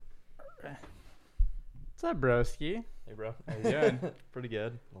What's up, broski? Hey, bro. How you doing? Pretty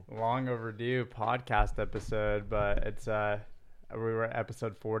good. Long overdue podcast episode, but it's we were at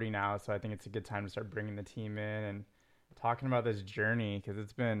episode 40 now, so I think it's a good time to start bringing the team in and talking about this journey because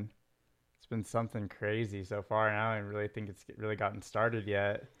it's been something crazy so far, and I don't really think it's really gotten started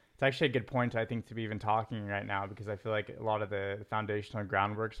yet. It's actually a good point, I think, to be even talking right now because I feel like a lot of the foundational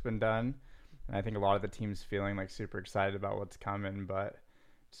groundwork's been done, and I think a lot of the team's feeling like super excited about what's coming. But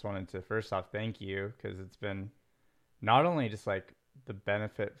just wanted to first off thank you because it's been not only just like the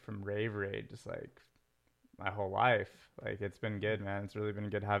benefit from RAVER, just like my whole life. Like it's been good, man. It's really been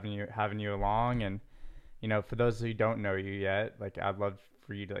good having you along. And for those who don't know you yet, like I'd love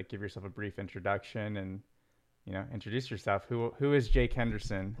for you to like give yourself a brief introduction and introduce yourself. Who is Jake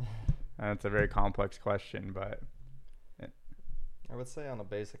Henderson? It's a very complex question, but I would say on a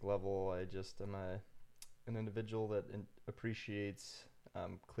basic level, I just am an individual that appreciates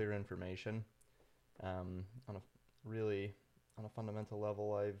clear information. On a fundamental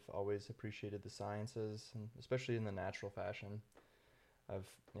level, I've always appreciated the sciences, and especially in the natural fashion. I've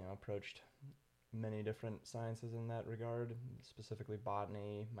approached many different sciences in that regard, specifically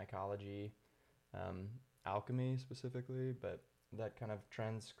botany, mycology, alchemy specifically, but that kind of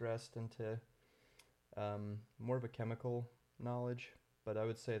transgressed into more of a chemical knowledge, but I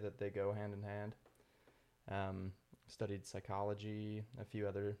would say that they go hand in hand. Studied psychology, a few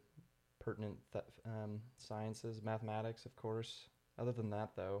other pertinent sciences, mathematics, of course. Other than that,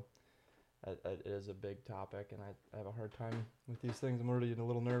 though, it is a big topic, and I have a hard time with these things. I'm already a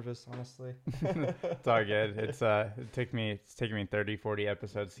little nervous, honestly. it's all good. It's taken me 30, 40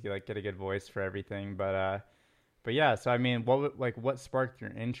 episodes to get a good voice for everything, but yeah. So I mean, what sparked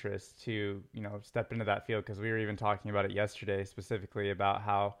your interest to step into that field? Because we were even talking about it yesterday, specifically about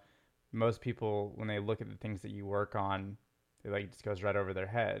how most people, when they look at the things that you work on, it just goes right over their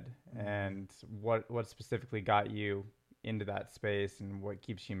head. Mm-hmm. And what specifically got you into that space, and what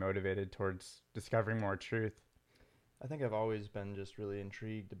keeps you motivated towards discovering more truth? I think I've always been just really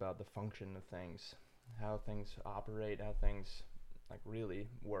intrigued about the function of things, how things operate, how things really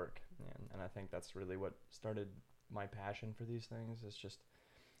work. And I think that's really what started my passion for these things, is just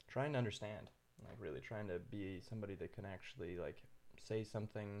trying to understand, really trying to be somebody that can actually say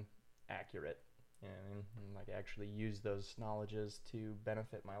something accurate and actually use those knowledges to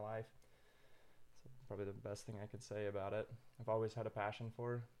benefit my life. So probably the best thing I could say about it. I've always had a passion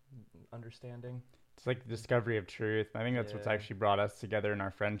for understanding. It's like the discovery of truth. I think that's what's actually brought us together in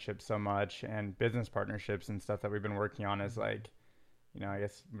our friendship so much, and business partnerships and stuff that we've been working on is I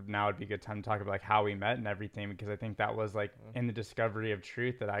guess now would be a good time to talk about how we met and everything, because I think that was in the discovery of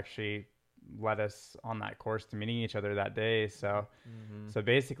truth that actually led us on that course to meeting each other that day. So so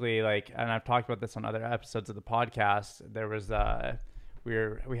basically, and I've talked about this on other episodes of the podcast, there was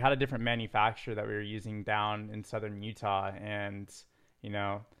we had a different manufacturer that we were using down in southern Utah, and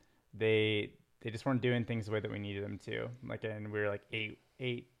they just weren't doing things the way that we needed them to. And we were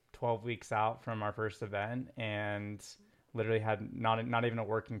 12 weeks out from our first event, and literally had not even a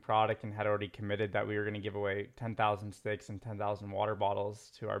working product, and had already committed that we were going to give away 10,000 sticks and 10,000 water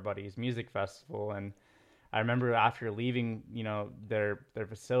bottles to our buddy's music festival. And I remember after leaving, their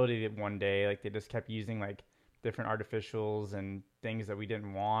facility one day, they just kept using different artificials and things that we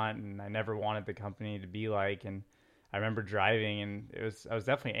didn't want, and I never wanted the company to be like. And I remember driving, and I was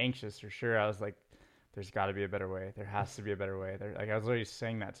definitely anxious for sure. I was like, there's got to be a better way. There has to be a better way. I was already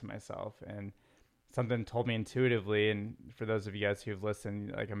saying that to myself, and something told me intuitively. And for those of you guys who've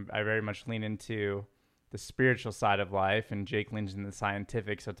listened, I very much lean into the spiritual side of life, and Jake leans into the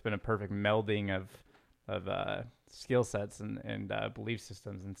scientific. So it's been a perfect melding of skill sets and belief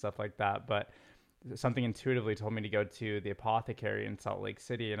systems and stuff like that. But something intuitively told me to go to the apothecary in Salt Lake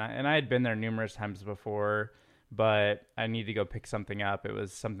City, and I had been there numerous times before, but I needed to go pick something up. It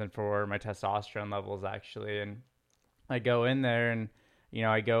was something for my testosterone levels, actually. And I go in there, and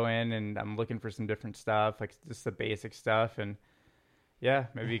I go in and I'm looking for some different stuff, just the basic stuff. And yeah,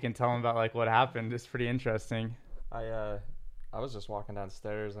 maybe you can tell them about what happened. It's pretty interesting. I was just walking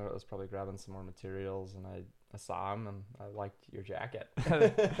downstairs, and I was probably grabbing some more materials, and I saw him, and I liked your jacket.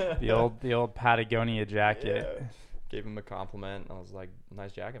 the old Patagonia jacket. Yeah. Gave him a compliment. I was like,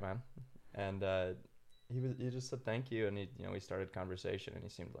 nice jacket, man. And he just said thank you, and we started conversation, and he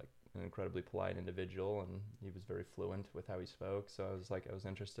seemed like an incredibly polite individual, and he was very fluent with how he spoke. So I was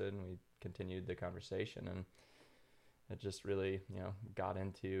interested, and we continued the conversation, and it just really got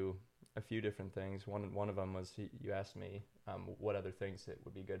into a few different things. One of them was you asked me what other things it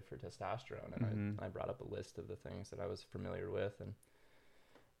would be good for testosterone, and I brought up a list of the things that I was familiar with,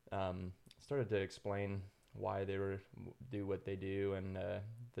 and started to explain why they do what they do, and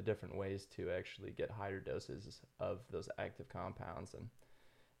the different ways to actually get higher doses of those active compounds. And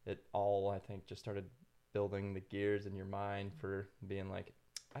it all, I think, just started building the gears in your mind for being like,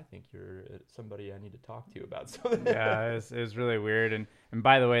 I think you're somebody I need to talk to about something. Yeah, it was really weird. And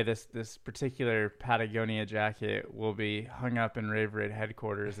by the way, this particular Patagonia jacket will be hung up in RAVER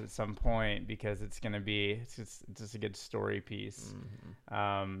headquarters at some point, because it's just a good story piece.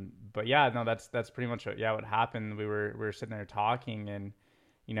 Mm-hmm. But yeah, no, that's pretty much what happened. We were sitting there talking, and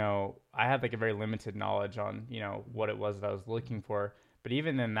I had like a very limited knowledge on what it was that I was looking for. But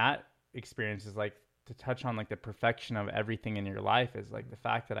even in that experience, is like, to touch on like the perfection of everything in your life, is like the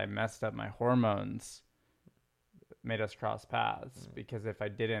fact that I messed up my hormones made us cross paths, because if I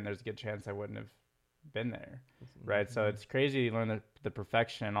didn't, there's a good chance I wouldn't have been there. Right. So it's crazy to learn the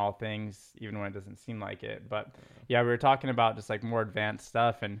perfection in all things, even when it doesn't seem like it. But yeah, we were talking about just like more advanced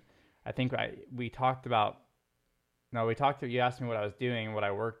stuff. And I think you asked me what I was doing, what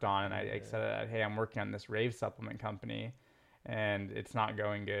I worked on. And I said, hey, I'm working on this rave supplement company, and it's not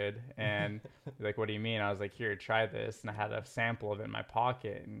going good. And like, what do you mean? I was like, here, try this. And I had a sample of it in my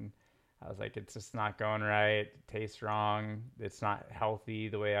pocket, and I was like, it's just not going right. It tastes wrong. It's not healthy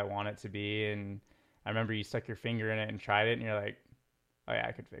the way I want it to be. And I remember you stuck your finger in it and tried it, and you're like, oh yeah,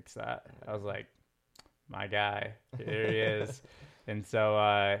 I could fix that. I was like, my guy, here he is. And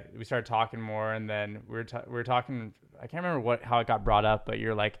so we started talking more, and then we were talking, I can't remember how it got brought up, but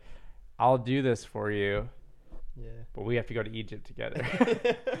you're like, I'll do this for you. Yeah. But we have to go to Egypt together.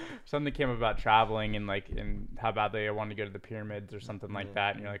 Something came about traveling, and how badly I wanted to go to the pyramids or something like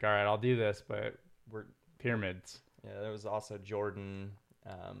that. And you're like, all right, I'll do this, but we're pyramids. Yeah, there was also Jordan,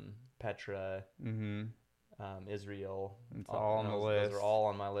 Petra, Israel. It's all on the list. Those are all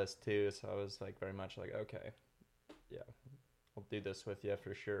on my list too. So I was like, very much like, okay, yeah, I'll do this with you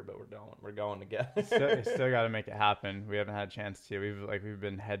for sure, but we're going together. still got to make it happen. We haven't had a chance to. We've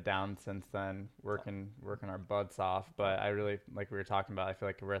been head down since then, working our butts off. But I really, like we were talking about, I feel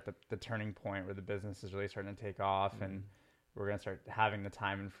like we're at the turning point where the business is really starting to take off, and we're gonna start having the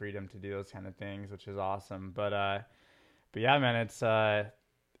time and freedom to do those kind of things, which is awesome. But yeah, man, it's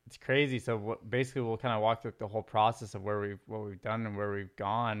crazy. So basically, we'll kind of walk through the whole process of what we've done and where we've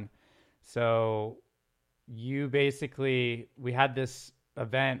gone. So we had this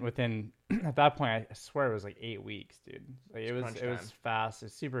event within, at that point, I swear it was like 8 weeks, dude. Like it was fast.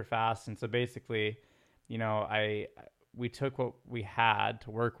 It's super fast. And so basically, we took what we had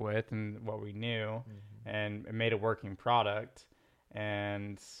to work with and what we knew, and made a working product.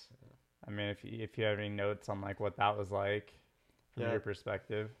 And I mean, if you have any notes on like what that was like from your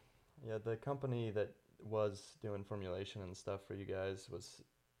perspective. Yeah, the company that was doing formulation and stuff for you guys was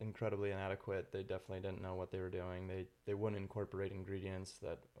incredibly inadequate. They definitely didn't know what they were doing. They wouldn't incorporate ingredients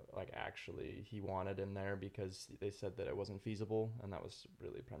that like actually he wanted in there, because they said that it wasn't feasible, and that was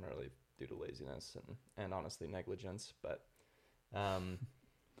really primarily due to laziness and honestly negligence. But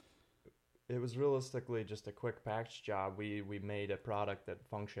it was realistically just a quick patch job. We made a product that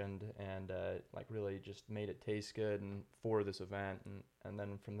functioned, and like really just made it taste good and for this event, and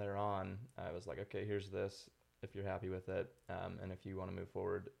then from there on I was like, okay, here's this, if you're happy with it, and if you want to move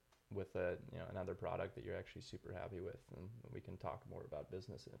forward with another product that you're actually super happy with, and we can talk more about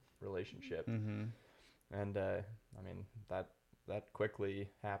business and relationship. And I mean, that quickly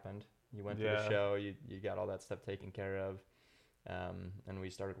happened. You went to the show, you got all that stuff taken care of, and we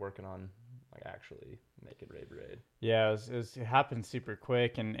started working on like actually make it RAVER. Yeah, it happened super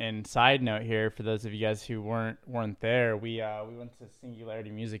quick. And side note here, for those of you guys who weren't there, we went to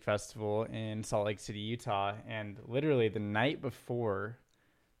Singularity Music Festival in Salt Lake City, Utah, and literally the night before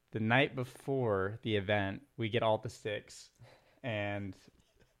the event, we get all the sticks, and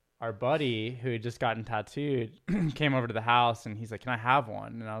our buddy who had just gotten tattooed came over to the house, and he's like, "Can I have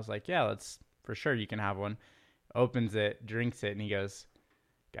one?" And I was like, "Yeah, for sure you can have one." Opens it, drinks it, and he goes,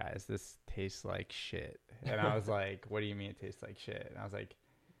 "Guys, this tastes like shit." And I was like, "What do you mean it tastes like shit?" And I was like,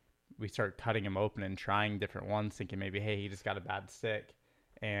 we start cutting them open and trying different ones, thinking maybe, hey, he just got a bad stick.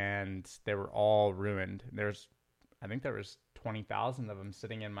 And they were all ruined. I think there was 20,000 of them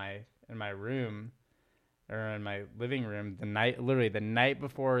sitting in my room, or in my living room, the night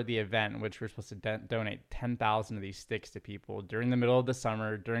before the event, in which we're supposed to donate 10,000 of these sticks to people during the middle of the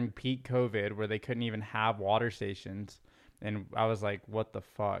summer, during peak COVID, where they couldn't even have water stations. And I was like, what the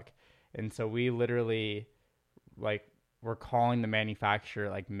fuck? And so we literally, like, were calling the manufacturer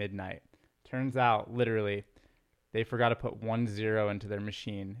like midnight. Turns out, literally, they forgot to put 10 into their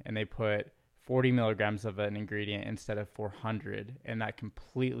machine, and they put 40 milligrams of an ingredient instead of 400, and that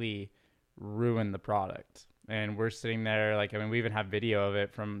completely ruined the product. And we're sitting there, like, I mean, we even have video of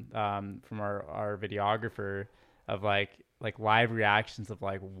it from our videographer, of like like live reactions of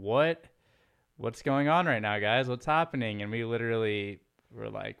like, what's going on right now, guys? What's happening? And we literally were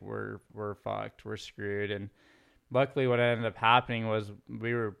like, we're fucked, we're screwed. And luckily, what ended up happening was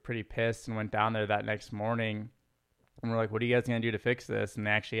we were pretty pissed and went down there that next morning. And we're like, what are you guys going to do to fix this? And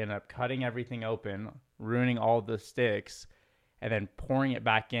they actually ended up cutting everything open, ruining all the sticks, and then pouring it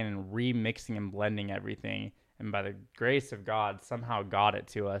back in and remixing and blending everything. And by the grace of God, somehow got it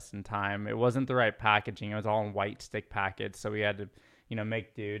to us in time. It wasn't the right packaging. It was all in white stick packets. So we had to,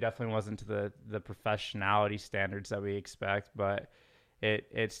 make do. Definitely wasn't to the professionality standards that we expect, but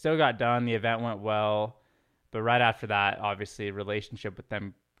it still got done. The event went well. But right after that, obviously, relationship with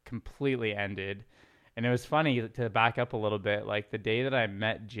them completely ended. And it was funny to back up a little bit. Like the day that I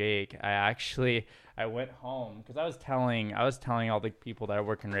met Jake, I went home because I was telling all the people that I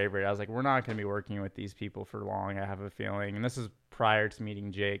work in RAVER, I was like, we're not going to be working with these people for long, I have a feeling. And this is prior to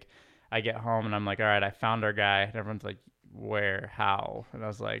meeting Jake. I get home and I'm like, all right, I found our guy. And everyone's like, where, how? And I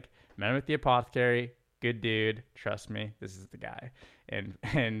was like, met him at the apothecary. Good dude. Trust me, this is the guy.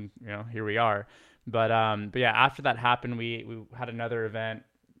 And here we are. But yeah, after that happened, we had another event,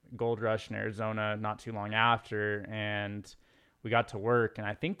 Gold Rush in Arizona, not too long after, and we got to work. And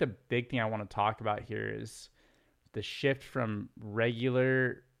I think the big thing I want to talk about here is the shift from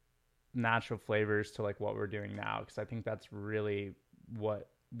regular natural flavors to like what we're doing now, because I think that's really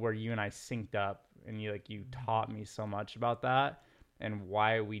where you and I synced up, and you taught me so much about that and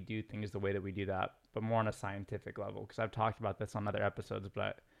why we do things the way that we do that, but more on a scientific level, because I've talked about this on other episodes,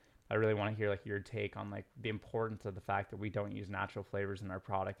 but I really want to hear like your take on like the importance of the fact that we don't use natural flavors in our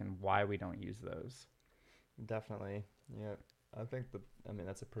product and why we don't use those. Definitely. Yeah. I think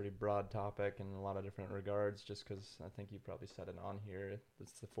that's a pretty broad topic in a lot of different regards, just because I think you probably said it on here.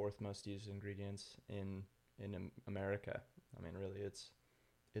 It's the fourth most used ingredients in America. I mean, really,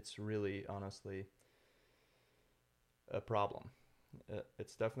 it's really honestly a problem.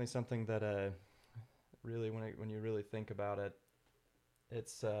 It's definitely something that really when you really think about it,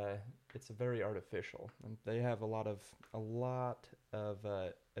 it's very artificial, and they have a lot of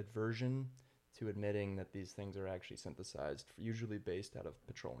aversion to admitting that these things are actually synthesized, usually based out of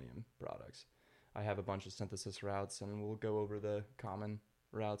petroleum products. I have a bunch of synthesis routes, and we'll go over the common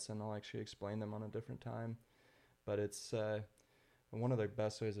routes, and I'll actually explain them on a different time. But it's one of the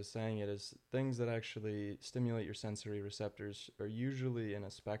best ways of saying it is things that actually stimulate your sensory receptors are usually in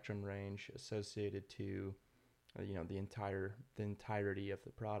a spectrum range associated to the entirety of the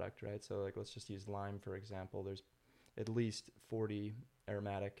product, right? So like, let's just use lime for example. There's at least 40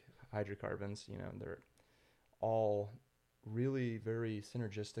 aromatic hydrocarbons. They're all really very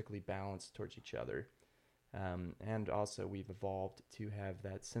synergistically balanced towards each other, and also we've evolved to have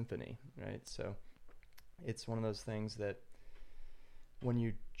that symphony, right? So it's one of those things that when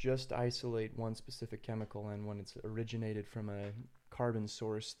you just isolate one specific chemical, and when it's originated from a carbon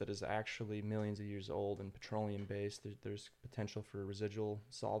source that is actually millions of years old and petroleum based, there's potential for residual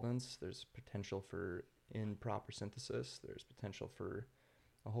solvents, there's potential for improper synthesis, there's potential for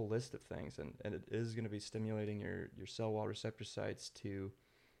a whole list of things, and it is going to be stimulating your cell wall receptor sites to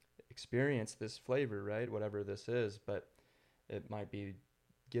experience this flavor, right? Whatever this is, but it might be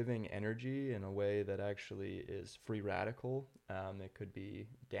giving energy in a way that actually is free radical. It could be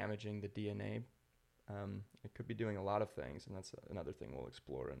damaging the DNA. It could be doing a lot of things, and that's another thing we'll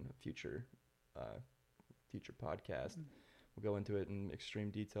explore in a future podcast. We'll go into it in extreme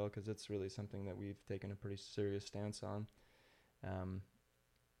detail because it's really something that we've taken a pretty serious stance on,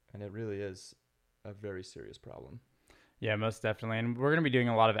 and it really is a very serious problem. Yeah, most definitely. And we're going to be doing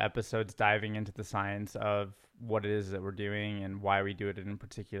a lot of episodes diving into the science of what it is that we're doing and why we do it in a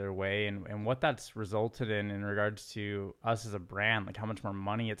particular way, and what that's resulted in regards to us as a brand, like how much more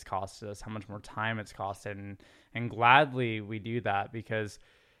money it's costed us, how much more time it's costed. And gladly we do that, because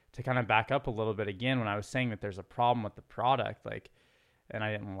to kind of back up a little bit again, when I was saying that there's a problem with the product, and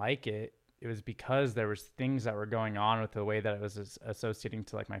I didn't like it, it was because there was things that were going on with the way that it was associating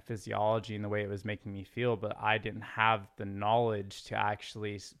to like my physiology and the way it was making me feel, but I didn't have the knowledge to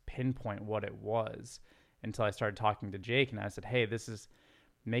actually pinpoint what it was until I started talking to Jake, and I said, hey, this is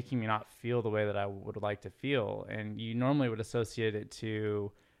making me not feel the way that I would like to feel. And you normally would associate it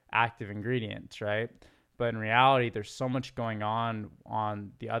to active ingredients, right? But in reality, there's so much going on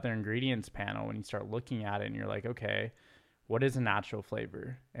the other ingredients panel when you start looking at it, and you're like, okay, what is a natural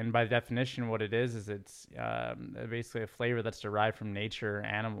flavor? And by definition, what it is it's basically a flavor that's derived from nature or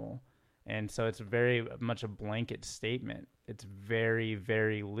animal. And so it's very much a blanket statement. It's very,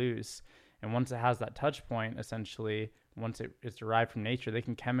 very loose. And once it has that touch point, essentially, once it is derived from nature, they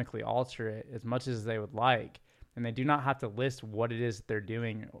can chemically alter it as much as they would like. and they do not have to list what it is that they're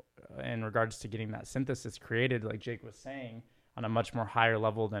doing in regards to getting that synthesis created, like Jake was saying, on a much more higher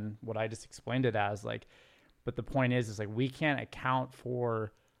level than what I just explained it as. Like, but the point is like we can't account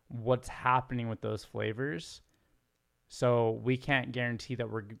for what's happening with those flavors. So we can't guarantee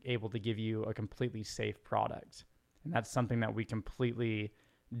that we're able to give you a completely safe product. And that's something that we completely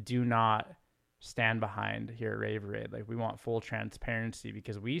do not stand behind here at RAVER. Like, we want full transparency,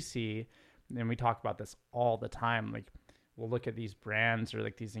 because we see, and we talk about this all the time, like we'll look at these brands or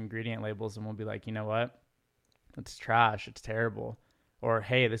like these ingredient labels and we'll be like, you know what? It's trash. It's terrible. Or,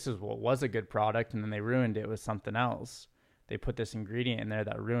 hey, this is what was a good product, and then they ruined it with something else. They put this ingredient in there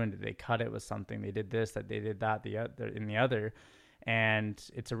that ruined it. They cut it with something. They did this, that they did that, in the other. And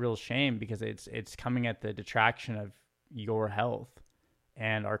it's a real shame, because it's coming at the detraction of your health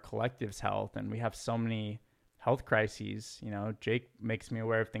and our collective's health. And we have so many health crises. You know, Jake makes me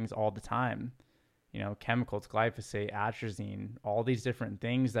aware of things all the time. You know, chemicals, glyphosate, atrazine, all these different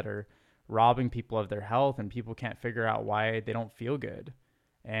things that are robbing people of their health, and people can't figure out why they don't feel good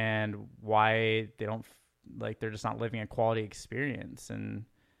and why they don't, like, they're just not living a quality experience. And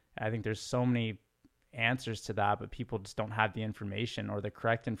I think there's so many answers to that, but people just don't have the information or the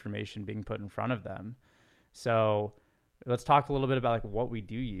correct information being put in front of them. So let's talk a little bit about like what we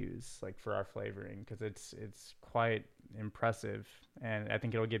do use like for our flavoring, because it's quite impressive, and I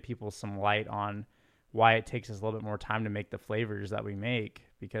think it'll give people some light on why it takes us a little bit more time to make the flavors that we make,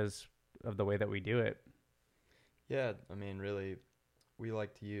 because of the way that we do it. Yeah, I mean, really, we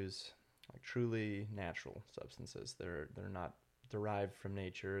like to use like truly natural substances. They're not derived from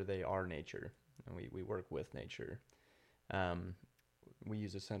nature; they are nature, and we work with nature. We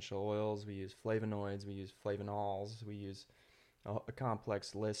use essential oils, we use flavonoids, we use flavanols, we use a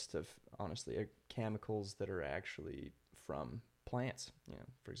complex list of, honestly, chemicals that are actually from plants. You know,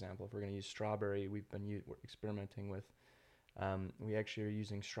 for example, if we're going to use strawberry, we're experimenting with. We actually are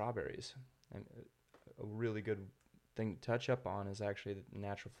using strawberries, and a really good thing to touch up on is actually the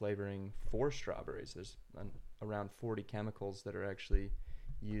natural flavoring for strawberries. There's around 40 chemicals that are actually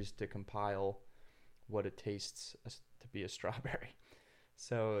used to compile what it tastes to be a strawberry.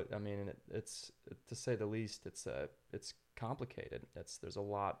 So, I mean, it's to say the least, it's complicated. There's a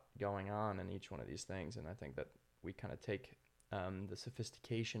lot going on in each one of these things, and I think that we kind of take the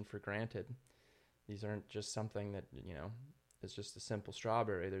sophistication for granted. These aren't just something that, you know, it's just a simple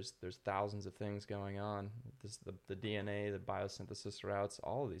strawberry. There's thousands of things going on. The DNA, the biosynthesis routes,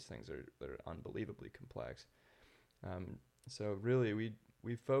 all of these things are unbelievably complex. So really,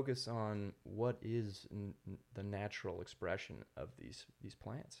 we focus on what is the natural expression of these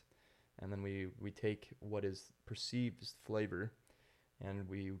plants, and then we take what is perceived as flavor, and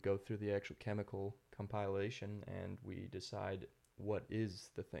we go through the actual chemical compilation, and we decide what is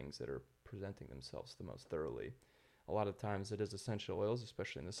the things that are presenting themselves the most thoroughly. A lot of times it is essential oils,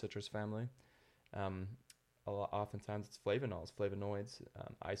 especially in the citrus family. Oftentimes it's flavonols, flavonoids,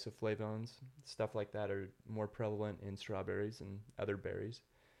 isoflavones, stuff like that are more prevalent in strawberries and other berries.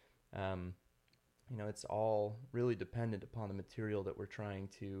 You know, it's all really dependent upon the material that we're trying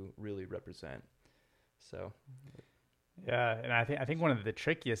to really represent. So, yeah, and I think one of the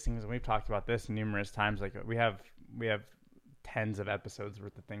trickiest things, and we've talked about this numerous times, like we have tens of episodes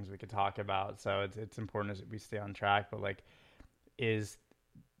worth of things we could talk about, so it's important that we stay on track, but like, is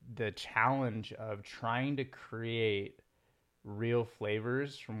the challenge of trying to create real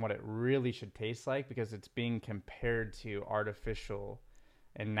flavors from what it really should taste like, because it's being compared to artificial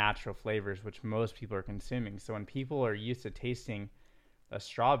and natural flavors, which most people are consuming. So when people are used to tasting a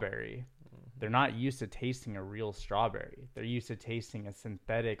strawberry, they're not used to tasting a real strawberry. They're used to tasting a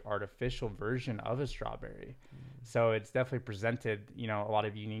synthetic, artificial version of a strawberry. So it's definitely presented, you know, a lot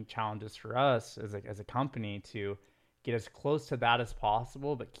of unique challenges for us as a company to get as close to that as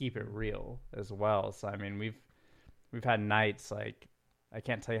possible, but keep it real as well. So I mean, we've had nights, like, I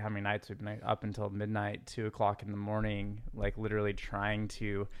can't tell you how many nights we've been up until midnight, 2:00 in the morning, like literally trying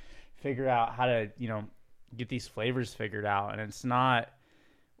to figure out how to, you know, get these flavors figured out. And it's not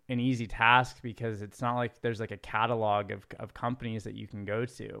an easy task, because it's not like there's like a catalog of companies that you can go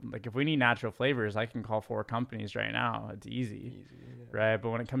to. Like, if we need natural flavors, I can call 4 companies right now. It's easy, yeah. Right? But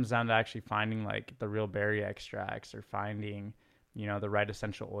when it comes down to actually finding like the real berry extracts, or finding, you know, the right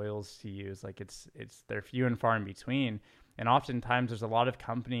essential oils to use, like they're few and far in between. And oftentimes there's a lot of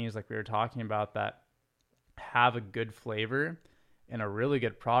companies, like we were talking about, that have a good flavor and a really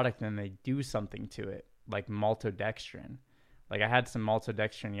good product, and they do something to it, like maltodextrin. Like, I had some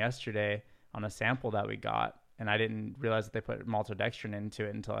maltodextrin yesterday on a sample that we got, and I didn't realize that they put maltodextrin into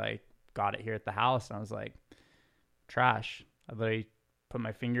it until I got it here at the house, and I was like, trash. I literally put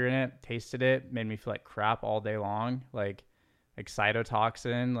my finger in it, tasted it, made me feel like crap all day long, like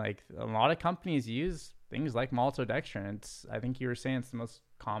cytotoxin. Like a lot of companies use things like maltodextrin. I think you were saying it's the most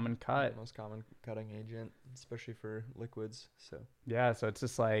common cut. The most common cutting agent, especially for liquids. So yeah, so it's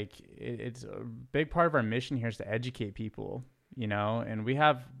just like it's a big part of our mission here is to educate people, and we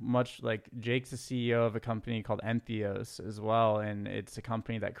have much like Jake's the CEO of a company called Entheos as well, and it's a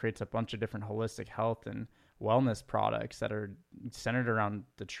company that creates a bunch of different holistic health and wellness products that are centered around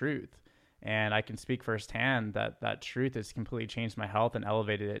the truth. And I can speak firsthand that truth has completely changed my health and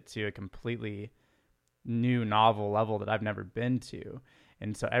elevated it to a completely new novel level that I've never been to.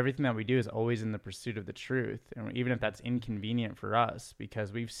 And so everything that we do is always in the pursuit of the truth. And even if that's inconvenient for us,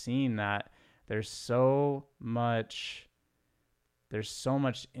 because we've seen that there's so much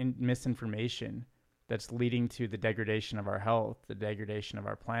misinformation that's leading to the degradation of our health, the degradation of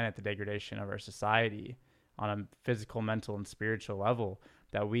our planet, the degradation of our society on a physical, mental, and spiritual level,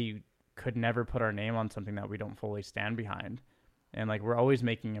 that we could never put our name on something that we don't fully stand behind. And like we're always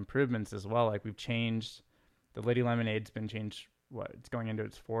making improvements as well. Like we've changed, the Lady Lemonade's been changed. It's going into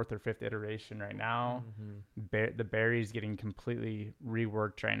its 4th or 5th iteration right now. The berry's getting completely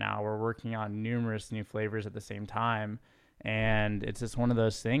reworked right now. We're working on numerous new flavors at the same time, and it's just one of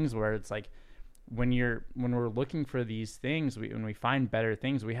those things where it's like when we're looking for these things, when we find better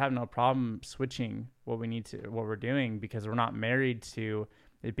things, we have no problem switching what we're doing, because we're not married to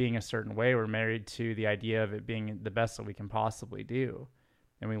it being a certain way. We're married to the idea of it being the best that we can possibly do,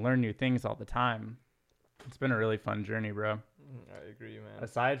 and we learn new things all the time. It's been a really fun journey, bro. I agree, man.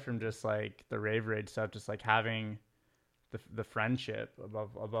 Aside from just like the RAVER stuff, just like having the friendship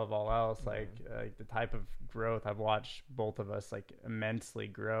above all else, like the type of growth I've watched both of us like immensely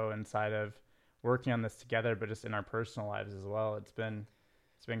grow inside of working on this together, but just in our personal lives as well. It's been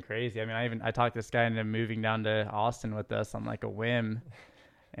crazy. I mean, I talked this guy into moving down to Austin with us on like a whim,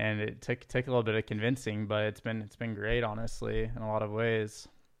 and it took a little bit of convincing, but it's been great, honestly, in a lot of ways.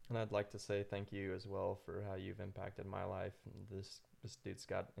 And I'd like to say thank you as well for how you've impacted my life. This dude's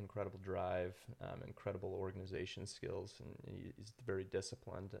got incredible drive, incredible organization skills, and he's very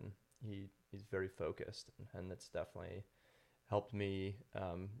disciplined, and he's very focused, and it's definitely helped me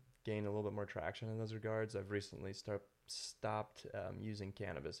gain a little bit more traction in those regards. I've recently stopped using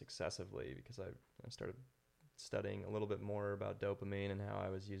cannabis excessively because I started studying a little bit more about dopamine and how I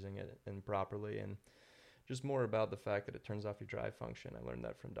was using it improperly, and just more about the fact that it turns off your drive function. I learned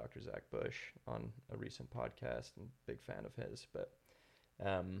that from Dr. Zach Bush on a recent podcast, and big fan of his. But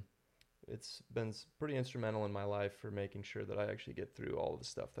it's been pretty instrumental in my life for making sure that I actually get through all of the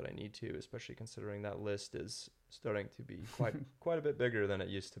stuff that I need to, especially considering that list is starting to be quite a bit bigger than it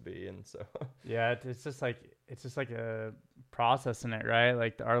used to be. And so yeah, it's just like a process in it, right?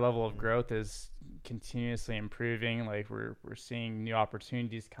 Like our level of growth is continuously improving. Like we're seeing new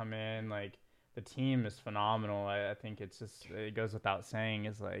opportunities come in. Like the team is phenomenal. I think it goes without saying,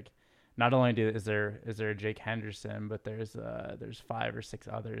 is like not only is there a Jake Henderson, but there's 5 or 6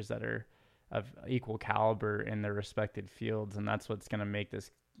 others that are of equal caliber in their respected fields, and that's what's going to make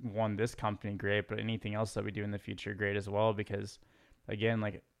this company great, but anything else that we do in the future great as well. Because again,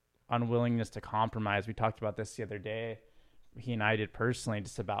 like unwillingness to compromise. We talked about this the other day. He and I did personally,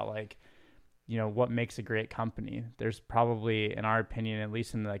 just about like, what makes a great company. There's probably, in our opinion, at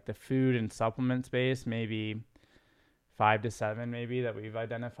least in like the food and supplement space, maybe 5 to 7 maybe that we've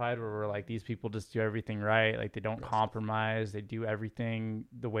identified where we're like, these people just do everything right. Like they don't compromise. They do everything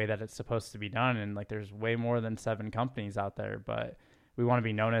the way that it's supposed to be done. And like there's way more than 7 companies out there, but we want to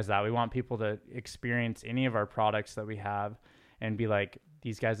be known as that. We want people to experience any of our products that we have and be like,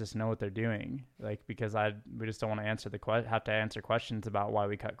 these guys just know what they're doing. Like, because we just don't want to have to answer questions about why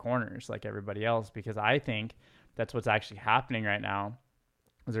we cut corners like everybody else. Because I think that's what's actually happening right now.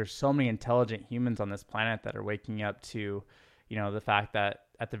 Is there's so many intelligent humans on this planet that are waking up to, the fact that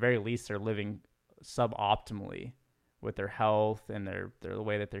at the very least they're living suboptimally with their health and the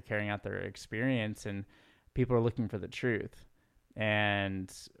way that they're carrying out their experience, and people are looking for the truth.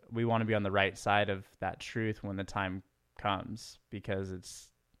 And we want to be on the right side of that truth when the time comes, because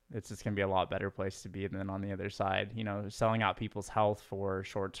it's just going to be a lot better place to be than on the other side, selling out people's health for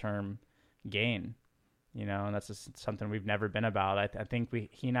short-term gain. And that's just something we've never been about. I think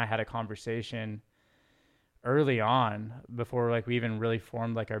he and I had a conversation early on before like we even really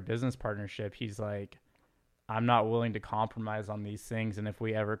formed like our business partnership. He's like, I'm not willing to compromise on these things, and if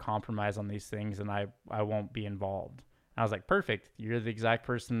we ever compromise on these things, then I won't be involved. And I was like, perfect. You're the exact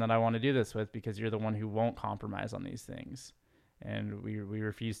person that I want to do this with, because you're the one who won't compromise on these things, and we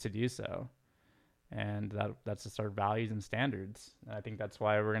refuse to do so. and that's just our values and standards. And I think that's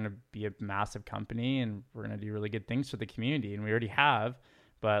why we're going to be a massive company, and we're going to do really good things for the community, and we already have.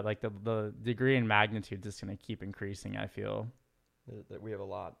 But like the degree and magnitude is just going to keep increasing, I feel. That we have a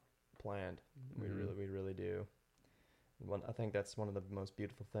lot planned. Mm-hmm. We really do. I think that's one of the most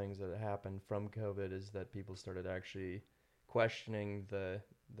beautiful things that happened from COVID is that people started actually questioning the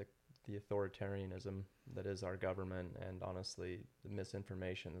the authoritarianism that is our government, and honestly the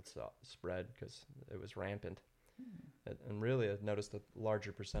misinformation that's spread because it was rampant. And really, I've noticed a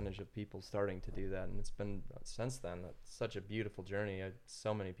larger percentage of people starting to do that, and it's been since then. That's such a beautiful journey.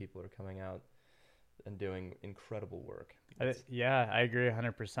 So many people are coming out and doing incredible work. Yeah, I agree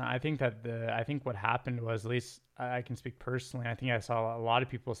 100%. I think what happened was, at least I can speak personally. I think I saw a lot of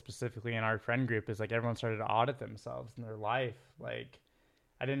people, specifically in our friend group, is like everyone started to audit themselves in their life. Like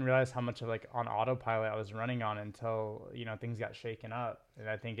I didn't realize how much of like on autopilot I was running on until things got shaken up. And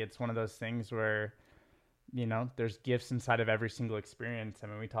I think it's one of those things where there's gifts inside of every single experience. I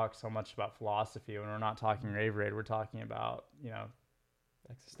mean, we talk so much about philosophy when we're not talking RAVER. We're talking about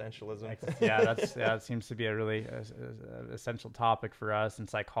existentialism. That seems to be a really essential topic for us in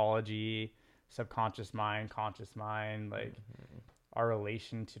psychology, subconscious mind, conscious mind, like our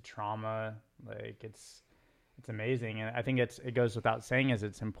relation to trauma. Like it's amazing, and I think it goes without saying is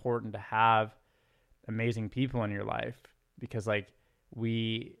it's important to have amazing people in your life, because like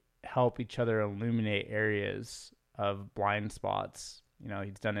we help each other illuminate areas of blind spots.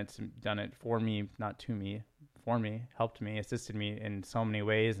 He's done it for me, not to me, for me, helped me, assisted me in so many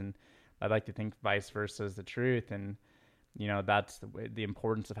ways, and I'd like to think vice versa is the truth. And that's the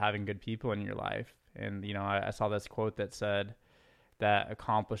importance of having good people in your life. And I saw this quote that said that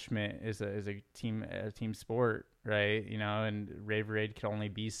accomplishment is a team sport, right? And RAVER AIDE can only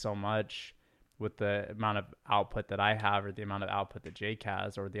be so much with the amount of output that I have, or the amount of output that Jake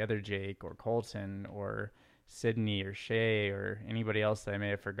has, or the other Jake, or Colton, or Sydney, or Shay, or anybody else that I may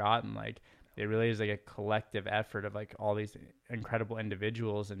have forgotten. Like it really is like a collective effort of like all these incredible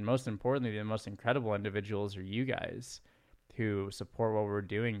individuals, and most importantly, the most incredible individuals are you guys who support what we're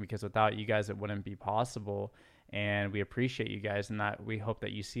doing, because without you guys it wouldn't be possible. And we appreciate you guys, and that we hope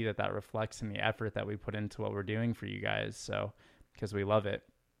that you see that reflects in the effort that we put into what we're doing for you guys. So because we love it.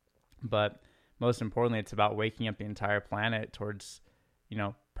 But most importantly, it's about waking up the entire planet towards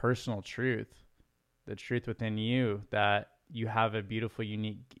personal truth, the truth within you, that you have a beautiful,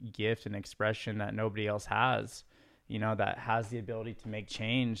 unique gift and expression that nobody else has, that has the ability to make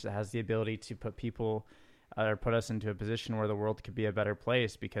change, that has the ability to put people or put us into a position where the world could be a better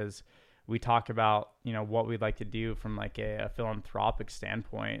place. Because we talk about, what we'd like to do from like a philanthropic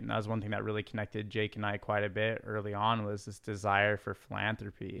standpoint. And that was one thing that really connected Jake and I quite a bit early on, was this desire for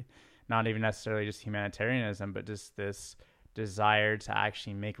philanthropy, not even necessarily just humanitarianism, but just this desire to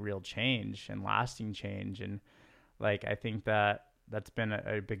actually make real change and lasting change. And like, I think that's been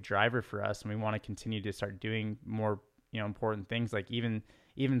a big driver for us, and we want to continue to start doing more, important things. Like even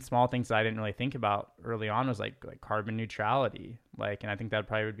small things that I didn't really think about early on was like carbon neutrality. Like, and I think that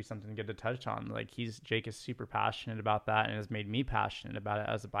probably would be something good to touch on. Like Jake is super passionate about that, and has made me passionate about it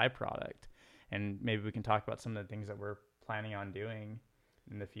as a byproduct. And maybe we can talk about some of the things that we're planning on doing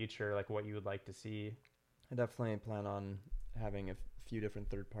in the future, like what you would like to see. I definitely plan on having a few different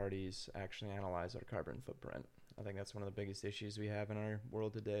third parties actually analyze our carbon footprint. I think that's one of the biggest issues we have in our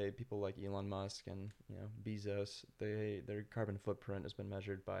world today. People like Elon Musk and Bezos, their carbon footprint has been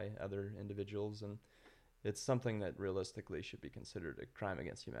measured by other individuals, and it's something that realistically should be considered a crime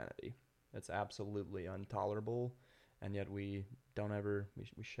against humanity. It's absolutely intolerable, and yet we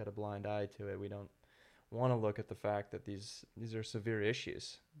shed a blind eye to it. We don't want to look at the fact that these are severe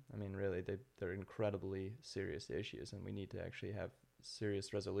issues. I mean, really, they're incredibly serious issues, and we need to actually have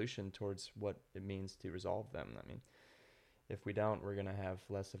serious resolution towards what it means to resolve them. I mean, if we don't, we're going to have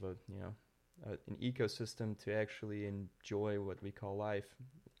less of an ecosystem to actually enjoy what we call life.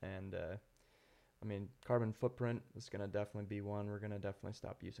 And I mean, carbon footprint is going to definitely be one. We're going to definitely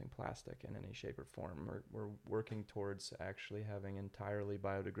stop using plastic in any shape or form. We're working towards actually having entirely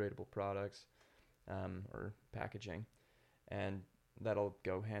biodegradable products or packaging, and that'll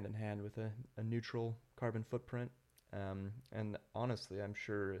go hand in hand with a neutral carbon footprint. And honestly, I'm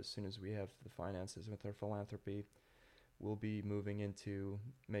sure as soon as we have the finances with our philanthropy, we'll be moving into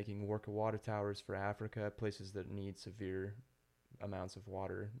making water towers for Africa, places that need severe amounts of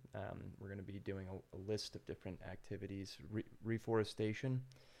water. We're going to be doing a list of different activities. Reforestation.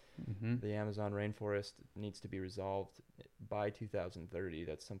 Mm-hmm. The Amazon rainforest needs to be resolved by 2030.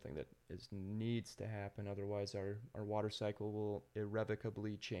 That's something that needs to happen. Otherwise, our water cycle will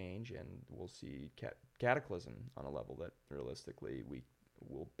irrevocably change, and we'll see cataclysm on a level that realistically we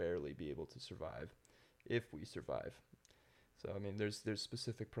will barely be able to survive. if we survive. So I mean, there's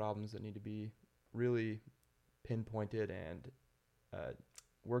specific problems that need to be really pinpointed and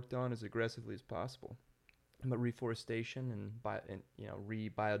worked on as aggressively as possible. But reforestation and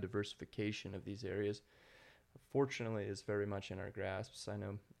re-biodiversification of these areas, fortunately, is very much in our grasps. I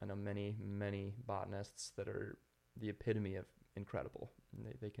know many botanists that are the epitome of incredible.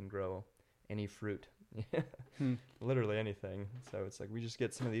 They can grow any fruit, literally anything. So it's like we just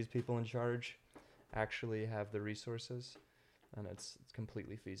get some of these people in charge, actually have the resources, and it's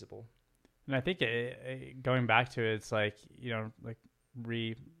completely feasible. And I think going back to it, it's like, like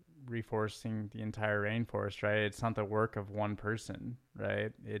reforesting the entire rainforest, right? It's not the work of one person,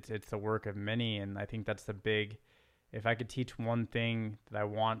 right? It's the work of many. And I think that's the big, if I could teach one thing that I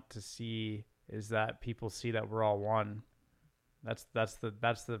want to see, is that people see that we're all one. That's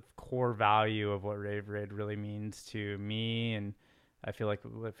the core value of what RAVER really means to me, and I feel like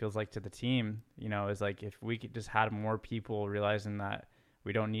what it feels like to the team, is like if we could just had more people realizing that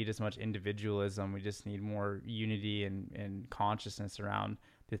we don't need as much individualism, we just need more unity and consciousness around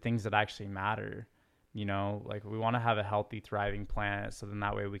the things that actually matter. Like we want to have a healthy, thriving planet, so then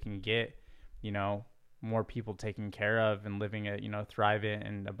that way we can get, more people taken care of and living a, thriving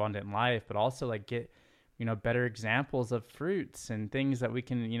and abundant life, but also like get, better examples of fruits and things that we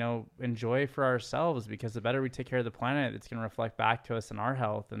can, enjoy for ourselves, because the better we take care of the planet, it's going to reflect back to us in our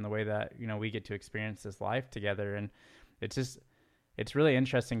health and the way that, we get to experience this life together. And it's really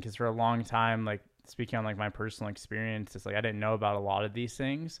interesting because for a long time, like speaking on like my personal experience, it's like I didn't know about a lot of these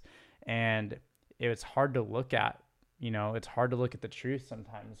things, and it's hard to look at. It's hard to look at the truth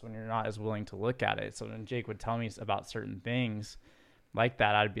sometimes when you're not as willing to look at it. So when Jake would tell me about certain things like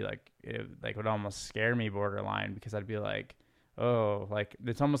that, I'd be like, it would almost scare me borderline, because I'd be like, oh, like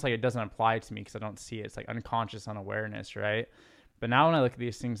it's almost like it doesn't apply to me because I don't see it. It's like unconscious unawareness, right? But now when I look at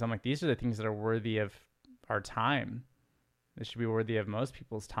these things, I'm like, these are the things that are worthy of our time. This should be worthy of most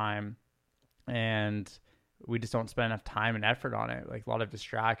people's time. And we just don't spend enough time and effort on it. Like a lot of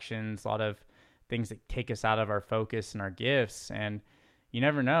distractions, a lot of things that take us out of our focus and our gifts. And you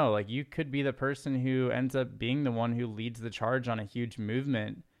never know, like you could be the person who ends up being the one who leads the charge on a huge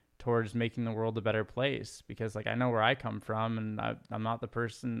movement towards making the world a better place. Because like I know where I come from, and I'm not the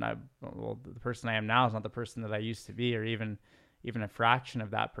person the person I am now is not the person that I used to be, or even a fraction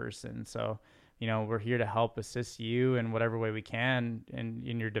of that person. So we're here to help assist you in whatever way we can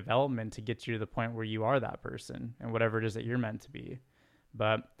in your development to get you to the point where you are that person and whatever it is that you're meant to be.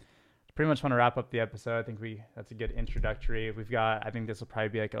 But pretty much want to wrap up the episode. I think that's a good introductory. I think this will probably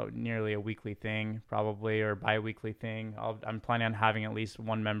be like nearly a weekly thing, probably, or bi-weekly thing. I'm planning on having at least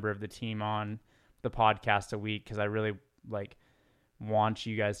one member of the team on the podcast a week, because I really like want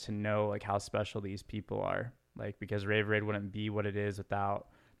you guys to know like how special these people are. Like, because RAVER wouldn't be what it is without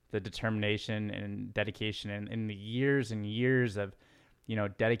the determination and dedication and in the years and years of,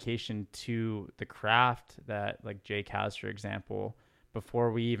 dedication to the craft that like Jake has, for example,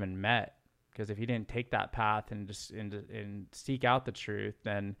 before we even met. Because if he didn't take that path and just and seek out the truth,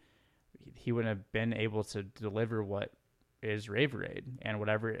 then he wouldn't have been able to deliver what is RAVER and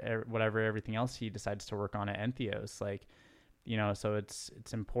whatever everything else he decides to work on at Entheos. Like, so it's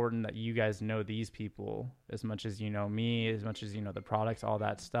important that you guys know these people as much as you know me, as much as you know the products, all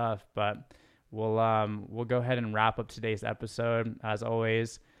that stuff. But we'll go ahead and wrap up today's episode. As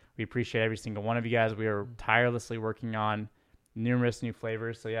always, we appreciate every single one of you guys. We are tirelessly working on numerous new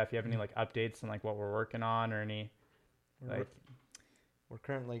flavors. So yeah, if you have any like updates on like what we're working on, or any we're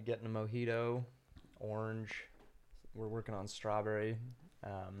currently getting a mojito, orange. We're working on strawberry.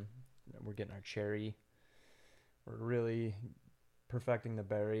 We're getting our cherry. We're really perfecting the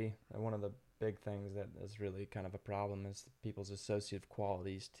berry. One of the big things that is really kind of a problem is people's associative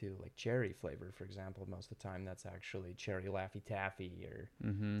qualities to like cherry flavor, for example. Most of the time that's actually cherry Laffy Taffy or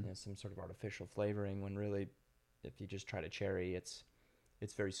some sort of artificial flavoring, when really if you just try to cherry, it's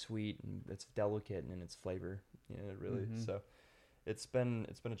very sweet and it's delicate in its flavor. Really. So it's been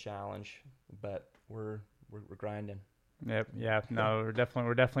a challenge, but we're grinding. Yep. Yeah. No, we're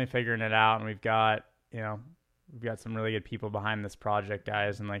definitely figuring it out, and we've got some really good people behind this project,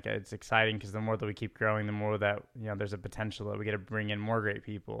 guys, and like it's exciting because the more that we keep growing, the more that there's a potential that we get to bring in more great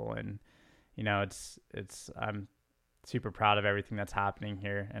people, and I'm super proud of everything that's happening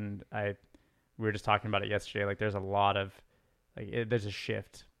here, and we were just talking about it yesterday. Like there's a lot of there's a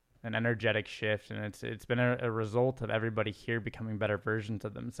shift, an energetic shift, and it's been a result of everybody here becoming better versions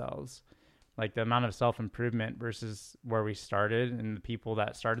of themselves. Like the amount of self-improvement versus where we started and the people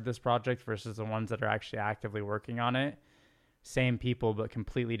that started this project versus the ones that are actually actively working on it. Same people, but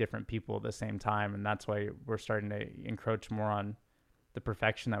completely different people at the same time. And that's why we're starting to encroach more on the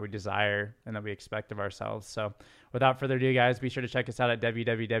perfection that we desire and that we expect of ourselves. So without further ado, guys, be sure to check us out at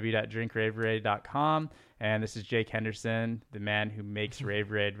www.drinkraveraid.com. And this is Jake Henderson, the man who makes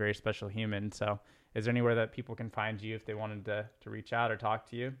RAVER, very special human. So is there anywhere that people can find you if they wanted to reach out or talk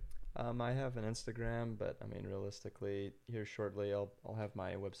to you? I have an Instagram, but I mean, realistically, here shortly, I'll have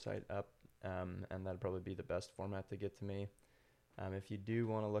my website up, and that'll probably be the best format to get to me. If you do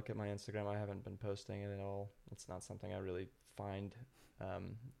want to look at my Instagram, I haven't been posting it at all. It's not something I really find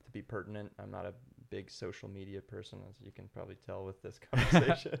to be pertinent. I'm not a big social media person, as you can probably tell with this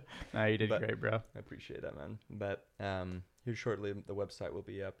conversation. No, you did great, bro. I appreciate that, man. But here shortly, the website will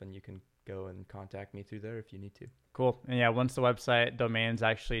be up, and you can go and contact me through there if you need to. Cool. And yeah, once the website domain's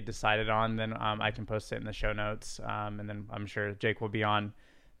actually decided on, then I can post it in the show notes. And then I'm sure Jake will be on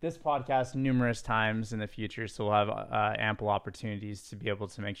this podcast numerous times in the future, so we'll have ample opportunities to be able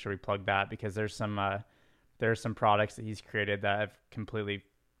to make sure we plug that, because there's some products that he's created that have completely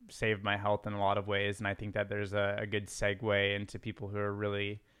saved my health in a lot of ways, and I think that there's a good segue into people who are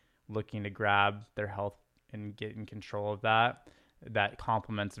really looking to grab their health and get in control of that. That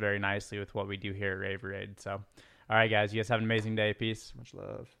complements very nicely with what we do here at RAVER. So, all right, guys, you guys have an amazing day. Peace. Much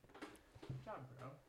love.